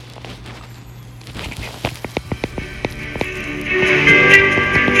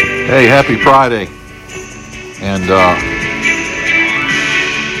Hey, happy Friday. And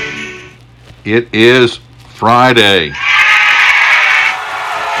it is Friday. Oh,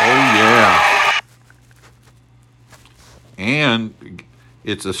 yeah. And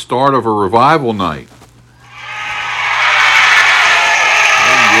it's the start of a revival night.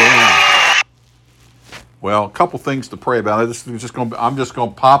 Oh, yeah. Well, a couple things to pray about. I'm just going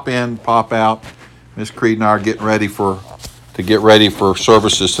to pop in, pop out. Miss Creed and I are getting ready to get ready for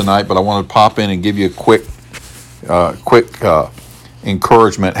services tonight, but I want to pop in and give you a quick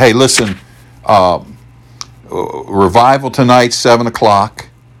encouragement. Hey, listen, revival tonight, 7 o'clock.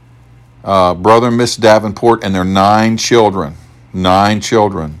 Brother and Miss Davenport and their 9 children. 9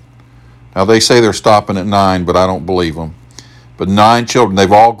 children. Now, they say they're stopping at 9, but I don't believe them. But 9 children.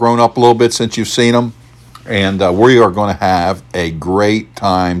 They've all grown up a little bit since you've seen them. And we are going to have a great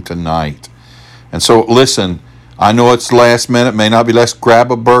time tonight. And so, listen, I know it's last minute, may not be. Let's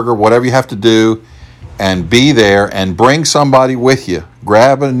grab a burger, whatever you have to do, and be there and bring somebody with you.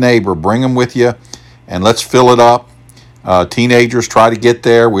 Grab a neighbor, bring them with you, and let's fill it up. Teenagers, try to get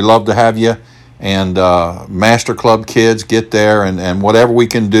there. We love to have you. And Master Club kids, get there, and whatever we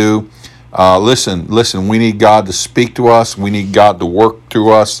can do. Listen, we need God to speak to us. We need God to work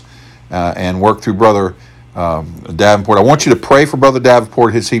through us and work through Brother Davenport. I want you to pray for Brother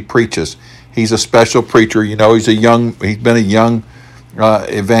Davenport as he preaches. He's a special preacher. You know, he's been a young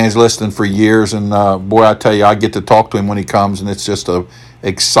evangelist and for years. And boy, I tell you, I get to talk to him when he comes, and it's just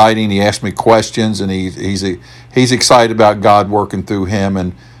exciting. He asks me questions, and he's excited about God working through him.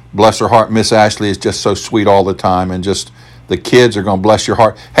 And bless her heart, Miss Ashley is just so sweet all the time, and just the kids are going to bless your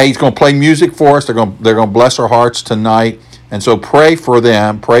heart. Hey, he's going to play music for us. They're going to bless our hearts tonight. And so pray for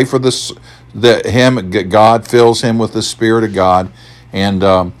them. Pray for God fills him with the Spirit of God.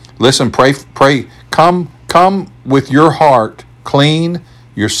 And listen, pray. Come with your heart clean,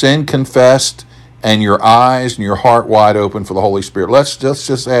 your sin confessed, and your eyes and your heart wide open for the Holy Spirit. Let's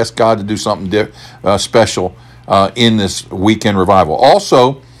just ask God to do something special in this weekend revival.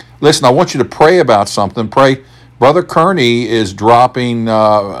 Also, listen, I want you to pray about something. Pray. Brother Kearney is dropping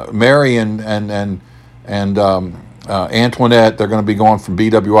Mary and Antoinette. They're going to be going from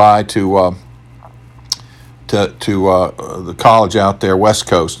BWI to the college out there, West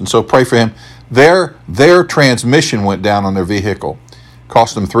Coast. And so pray for him. Their transmission went down on their vehicle.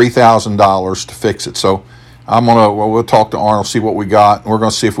 Cost them $3,000 to fix it. So we'll talk to Arnold, see what we got. We're going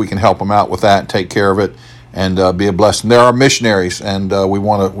to see if we can help them out with that and take care of it and be a blessing. They're our missionaries, and we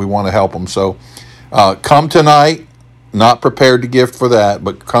want to help them. So come tonight. Not prepared to give for that,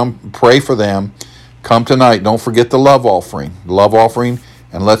 but come pray for them. Come tonight. Don't forget the love offering.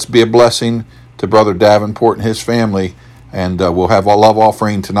 And let's be a blessing to Brother Davenport and his family. And we'll have a love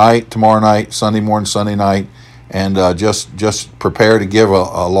offering tonight, tomorrow night, Sunday morning, Sunday night. And just prepare to give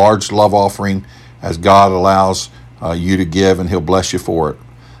a large love offering as God allows you to give, and he'll bless you for it.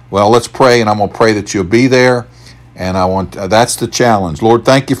 Well, let's pray, and I'm going to pray that you'll be there. And that's the challenge. Lord,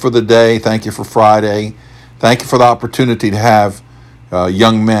 thank you for the day. Thank you for Friday. Thank you for the opportunity to have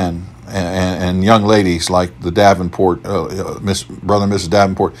young men and young ladies like the Davenport, Brother and Mrs.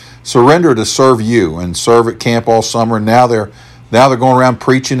 Davenport, surrender to serve you and serve at camp all summer. And now they're going around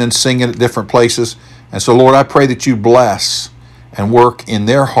preaching and singing at different places. And so, Lord, I pray that you bless and work in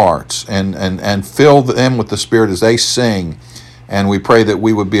their hearts and fill them with the Spirit as they sing. And we pray that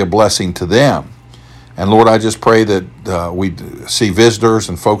we would be a blessing to them. And Lord, I just pray that we see visitors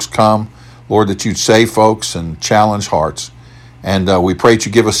and folks come. Lord, that you'd save folks and challenge hearts. And we pray that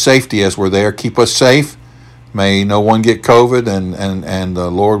you give us safety as we're there. Keep us safe. May no one get COVID. And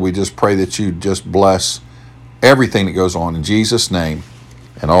Lord, we just pray that you just bless everything that goes on in Jesus' name.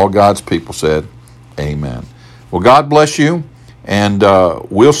 And all God's people said, amen. Well, God bless you. And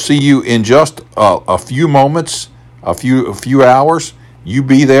we'll see you in just a few moments, a few hours. You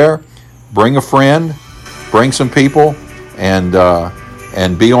be there. Bring a friend. Bring some people. And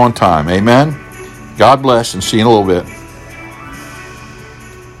be on time. Amen. God bless, and see you in a little bit.